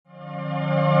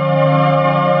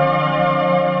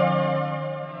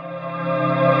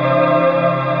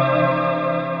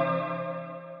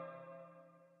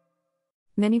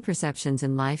Many perceptions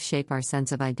in life shape our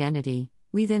sense of identity.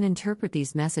 We then interpret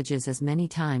these messages as many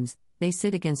times, they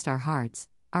sit against our hearts,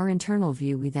 our internal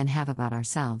view we then have about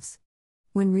ourselves.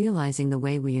 When realizing the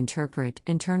way we interpret,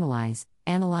 internalize,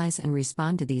 analyze, and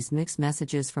respond to these mixed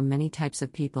messages from many types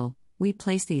of people, we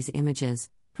place these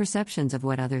images, perceptions of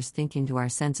what others think into our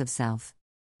sense of self.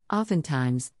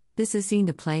 Oftentimes, this is seen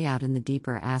to play out in the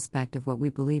deeper aspect of what we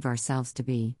believe ourselves to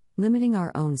be, limiting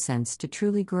our own sense to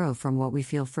truly grow from what we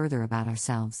feel further about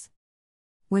ourselves.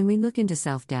 When we look into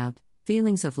self-doubt,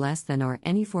 feelings of less than or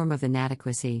any form of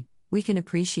inadequacy, we can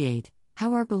appreciate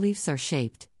how our beliefs are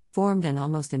shaped, formed, and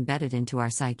almost embedded into our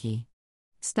psyche.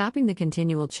 Stopping the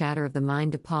continual chatter of the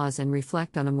mind to pause and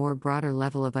reflect on a more broader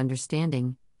level of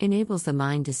understanding enables the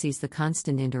mind to cease the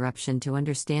constant interruption to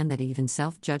understand that even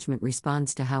self-judgment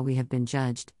responds to how we have been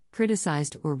judged,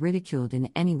 criticized, or ridiculed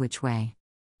in any which way.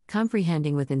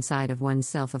 Comprehending within inside of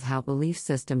oneself of how belief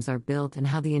systems are built and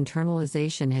how the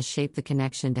internalization has shaped the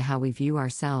connection to how we view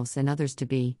ourselves and others to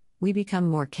be, we become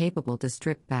more capable to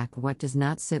strip back what does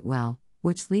not sit well,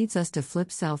 which leads us to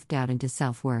flip self-doubt into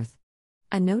self-worth.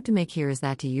 A note to make here is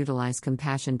that to utilize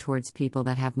compassion towards people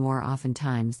that have more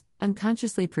oftentimes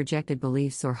unconsciously projected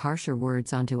beliefs or harsher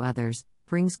words onto others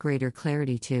brings greater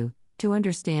clarity to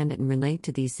understand and relate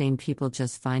to these same people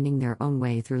just finding their own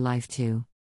way through life too.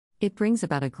 It brings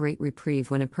about a great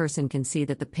reprieve when a person can see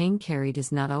that the pain carried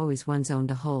is not always one's own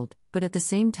to hold, but at the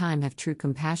same time have true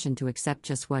compassion to accept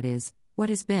just what is, what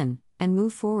has been, and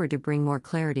move forward to bring more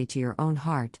clarity to your own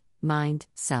heart, mind,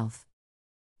 self.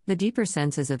 The deeper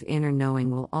senses of inner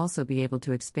knowing will also be able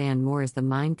to expand more as the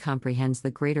mind comprehends the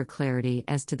greater clarity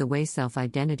as to the way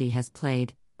self-identity has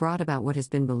brought about what has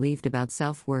been believed about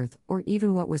self-worth, or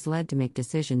even what was led to make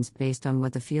decisions based on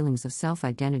what the feelings of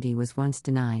self-identity was once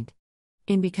denied.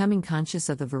 In becoming conscious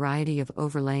of the variety of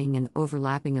overlaying and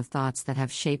overlapping of thoughts that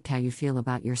have shaped how you feel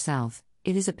about yourself,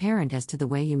 it is apparent as to the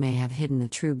way you may have hidden the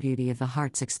true beauty of the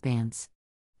heart's expanse.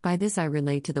 By this I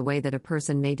relate to the way that a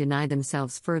person may deny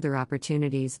themselves further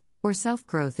opportunities, or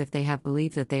self-growth if they have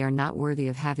believed that they are not worthy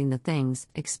of having the things,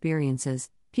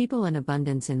 experiences, people and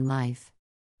abundance in life.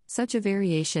 Such a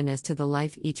variation as to the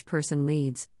life each person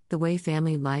leads, the way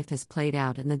family life has played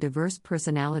out and the diverse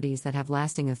personalities that have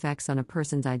lasting effects on a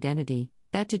person's identity,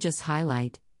 that to just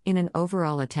highlight, in an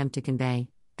overall attempt to convey,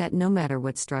 that no matter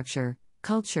what structure,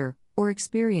 culture, or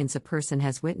experience a person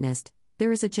has witnessed,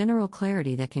 there is a general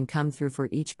clarity that can come through for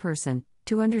each person,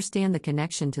 to understand the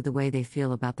connection to the way they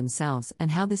feel about themselves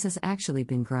and how this has actually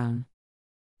been grown.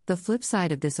 The flip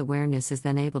side of this awareness is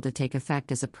then able to take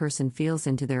effect as a person feels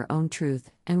into their own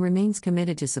truth and remains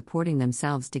committed to supporting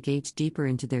themselves to gauge deeper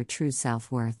into their true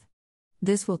self-worth.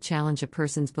 This will challenge a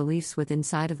person's beliefs within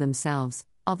inside of themselves,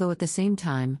 although at the same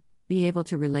time, be able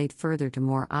to relate further to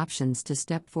more options to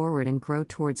step forward and grow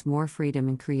towards more freedom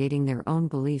in creating their own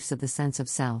beliefs of the sense of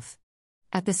self.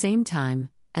 At the same time,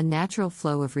 a natural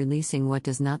flow of releasing what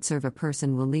does not serve a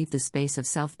person will leave the space of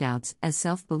self-doubts as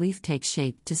self-belief takes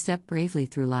shape to step bravely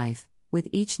through life, with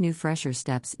each new fresher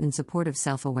steps in support of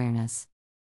self-awareness.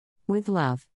 With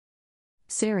love.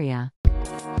 Saria.